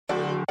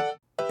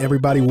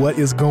Everybody, what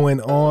is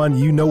going on?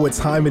 You know what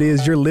time it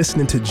is. You're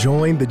listening to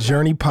Join the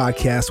Journey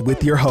podcast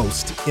with your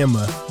host,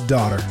 Emma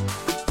Daughter.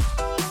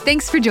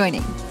 Thanks for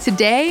joining.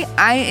 Today,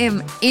 I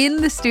am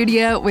in the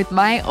studio with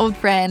my old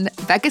friend,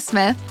 Becca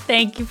Smith.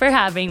 Thank you for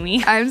having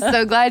me. I'm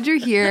so glad you're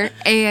here.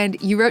 And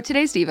you wrote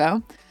today's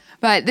Devo.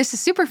 But this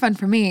is super fun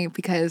for me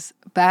because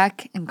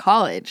back in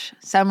college,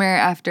 summer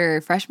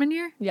after freshman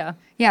year?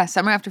 Yeah,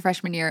 summer after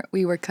freshman year,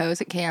 we were co's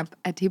at camp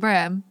at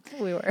TBRM.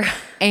 We were.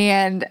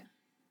 And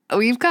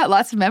we've got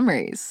lots of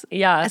memories.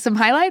 Yeah. Some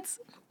highlights?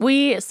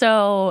 We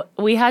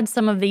had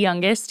some of the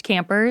youngest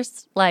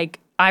campers. Like,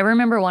 I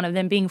remember one of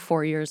them being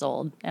 4 years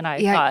old, and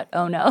I thought,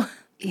 oh no.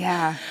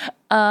 Yeah,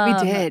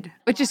 we did,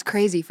 which is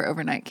crazy for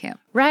overnight camp.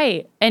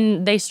 Right,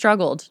 and they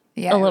struggled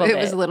a little bit. It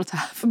was a little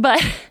tough.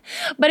 But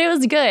it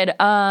was good.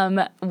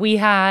 We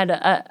had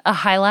a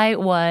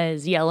highlight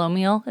was yellow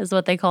meal, is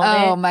what they called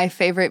it. Oh, my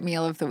favorite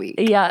meal of the week.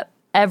 Yeah,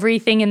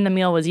 everything in the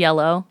meal was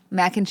yellow.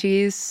 Mac and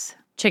cheese.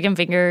 Chicken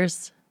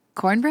fingers.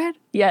 Cornbread?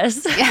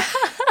 Yes. Yeah.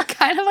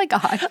 Kind of like a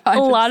hodgepodge.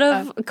 A lot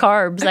of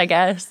carbs, I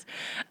guess.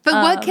 But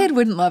what kid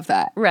wouldn't love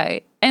that?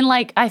 Right. And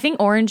like, I think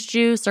orange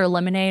juice or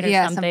lemonade or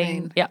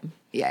something. Yeah.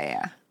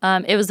 Yeah.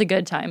 It was a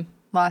good time.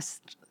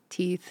 Lost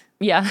teeth.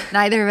 Yeah.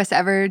 Neither of us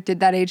ever did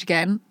that age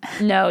again.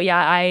 No,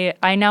 yeah.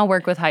 I now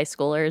work with high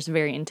schoolers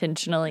very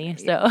intentionally,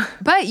 so.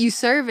 But you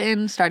serve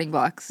in starting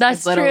blocks.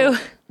 That's true.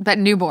 But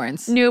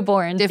newborns.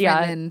 Newborns,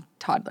 Different than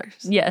toddlers.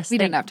 Yes. We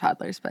didn't have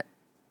toddlers, but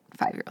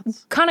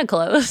 5-year-olds. Kind of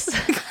close.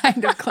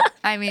 Kind of close.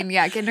 I mean,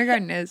 yeah,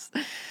 kindergarten is.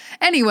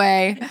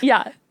 Anyway.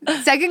 Yeah.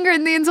 2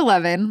 Corinthians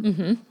 11.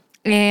 Mm-hmm.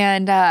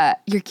 And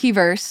your key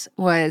verse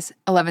was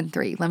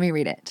 11:3. Let me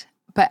read it.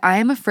 But I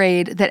am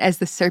afraid that as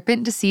the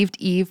serpent deceived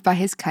Eve by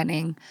his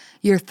cunning,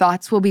 your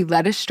thoughts will be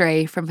led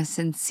astray from a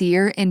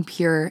sincere and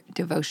pure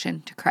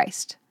devotion to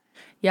Christ.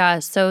 Yeah,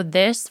 so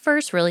this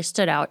verse really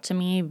stood out to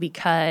me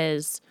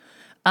because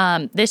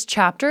this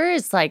chapter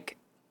is like,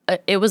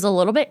 it was a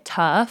little bit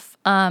tough,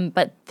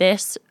 but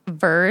this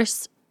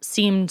verse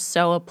seemed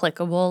so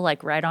applicable,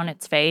 like right on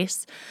its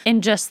face.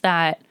 And just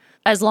that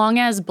as long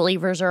as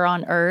believers are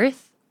on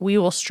earth, we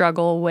will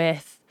struggle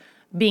with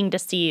being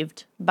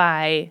deceived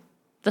by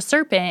the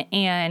serpent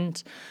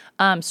and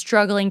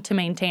struggling to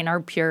maintain our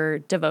pure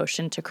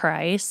devotion to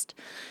Christ.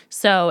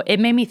 So it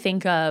made me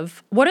think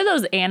of, what are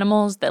those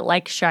animals that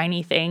like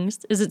shiny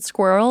things? Is it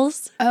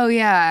squirrels? Oh,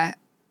 yeah.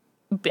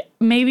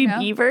 Maybe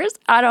beavers?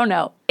 I don't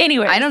know.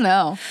 Anyway. I don't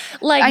know.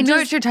 Like, I know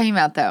what you're talking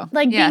about, though.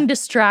 Like being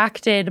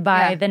distracted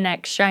by the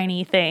next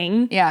shiny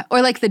thing. Yeah.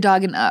 Or like the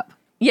dog and Up.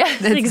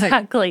 Yes,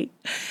 exactly.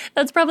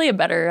 That's probably a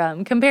better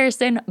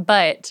comparison.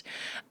 But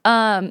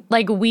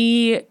like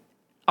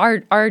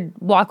our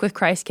walk with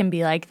Christ can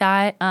be like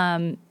that.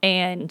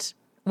 And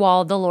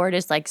while the Lord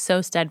is like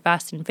so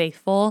steadfast and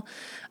faithful,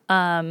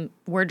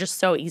 we're just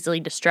so easily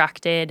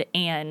distracted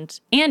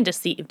and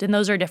deceived. And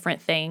those are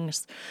different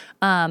things.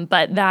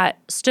 But that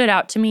stood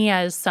out to me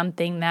as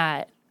something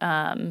that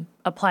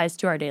applies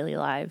to our daily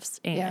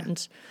lives.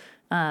 And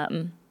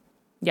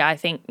yeah, I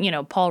think,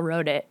 Paul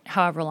wrote it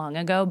however long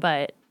ago,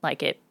 but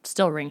like it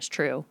still rings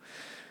true,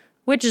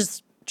 which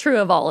is true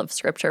of all of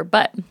Scripture.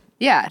 But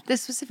yeah,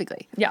 this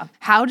specifically. Yeah.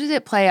 How did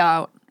it play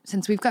out,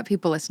 since we've got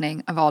people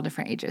listening of all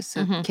different ages,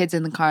 so kids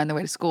in the car on the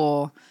way to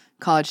school,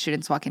 college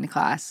students walking to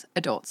class,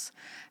 adults.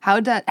 How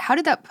did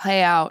that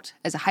play out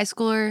as a high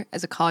schooler,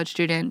 as a college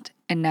student,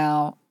 and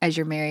now as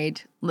you're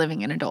married,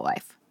 living an adult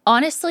life?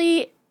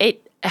 Honestly,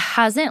 it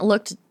hasn't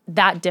looked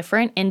that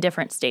different in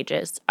different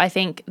stages. I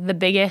think the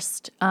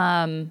biggest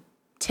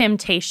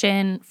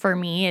temptation for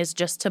me is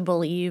just to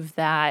believe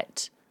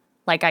that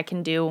like I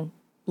can do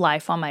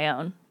life on my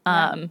own.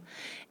 Yeah.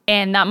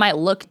 And that might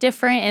look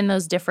different in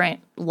those different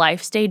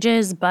life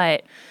stages,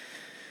 but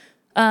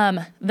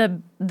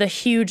the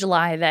huge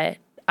lie that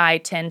I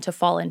tend to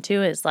fall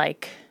into is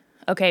like,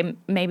 okay,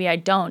 maybe I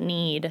don't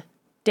need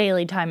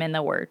daily time in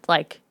the Word.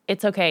 Like,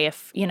 it's okay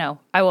if,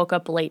 I woke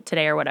up late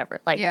today or whatever.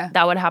 Like,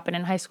 that would happen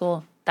in high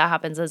school. That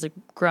happens as a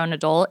grown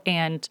adult,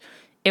 and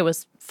it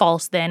was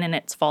false then and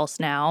it's false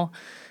now.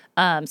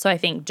 So I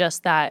think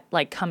just that,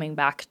 like, coming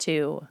back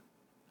to,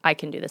 I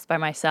can do this by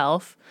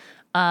myself.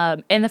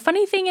 And the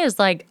funny thing is,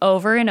 like,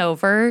 over and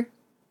over,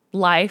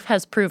 life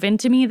has proven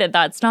to me that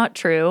that's not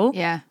true.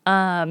 Yeah.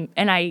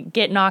 And I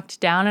get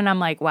knocked down and I'm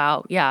like,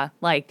 wow, yeah,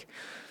 like,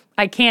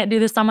 I can't do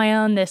this on my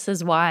own. This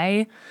is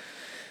why,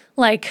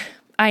 like,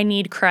 I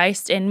need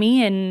Christ in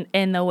me and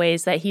in the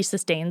ways that he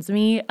sustains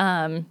me.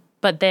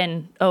 But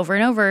then over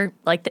and over,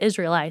 like the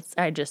Israelites,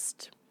 I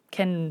just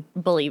can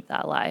believe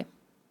that lie.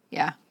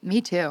 Yeah,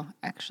 me too,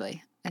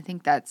 actually. I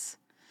think that's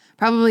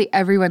probably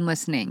everyone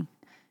listening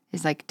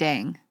is like,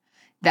 dang,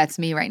 that's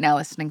me right now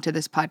listening to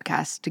this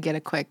podcast to get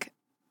a quick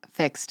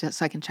fix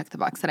so I can check the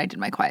box that I did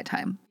my quiet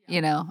time,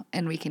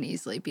 and we can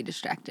easily be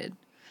distracted.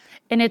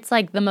 And it's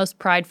like the most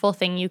prideful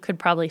thing you could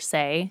probably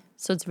say.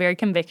 So it's very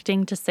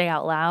convicting to say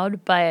out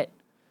loud, but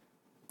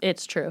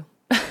it's true.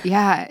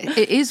 Yeah,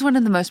 it is one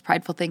of the most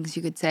prideful things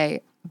you could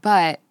say.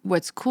 But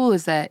what's cool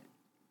is that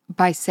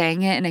by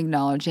saying it and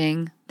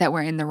acknowledging that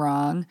we're in the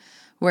wrong,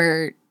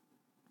 we're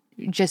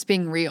just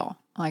being real.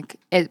 Like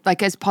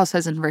as Paul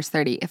says in verse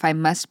 30, if I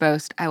must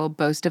boast, I will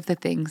boast of the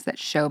things that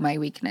show my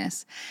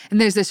weakness.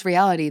 And there's this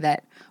reality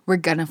that we're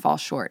going to fall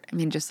short. I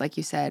mean, just like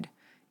you said,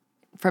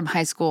 from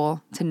high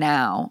school to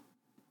now,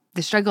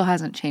 the struggle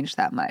hasn't changed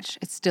that much.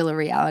 It's still a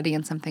reality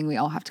and something we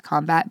all have to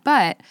combat.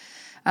 But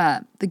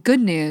the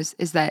good news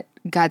is that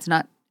God's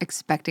not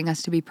expecting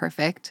us to be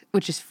perfect,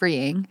 which is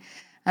freeing,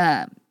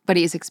 but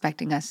he is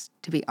expecting us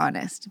to be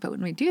honest. But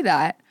when we do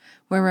that,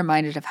 we're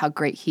reminded of how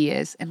great he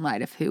is in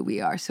light of who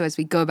we are. So as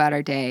we go about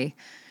our day,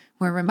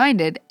 we're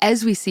reminded,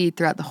 as we see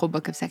throughout the whole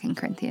book of 2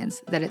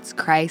 Corinthians, that it's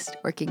Christ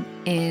working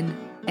in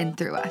and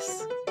through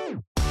us.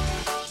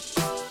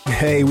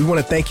 Hey, we want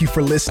to thank you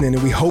for listening,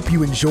 and we hope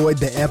you enjoyed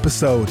the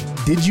episode.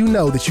 Did you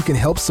know that you can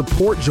help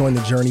support Join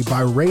the Journey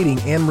by rating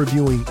and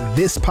reviewing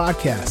this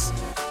podcast?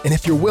 And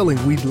if you're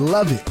willing, we'd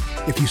love it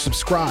if you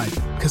subscribe,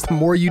 because the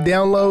more you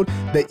download,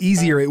 the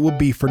easier it will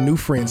be for new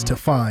friends to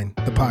find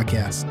the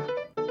podcast.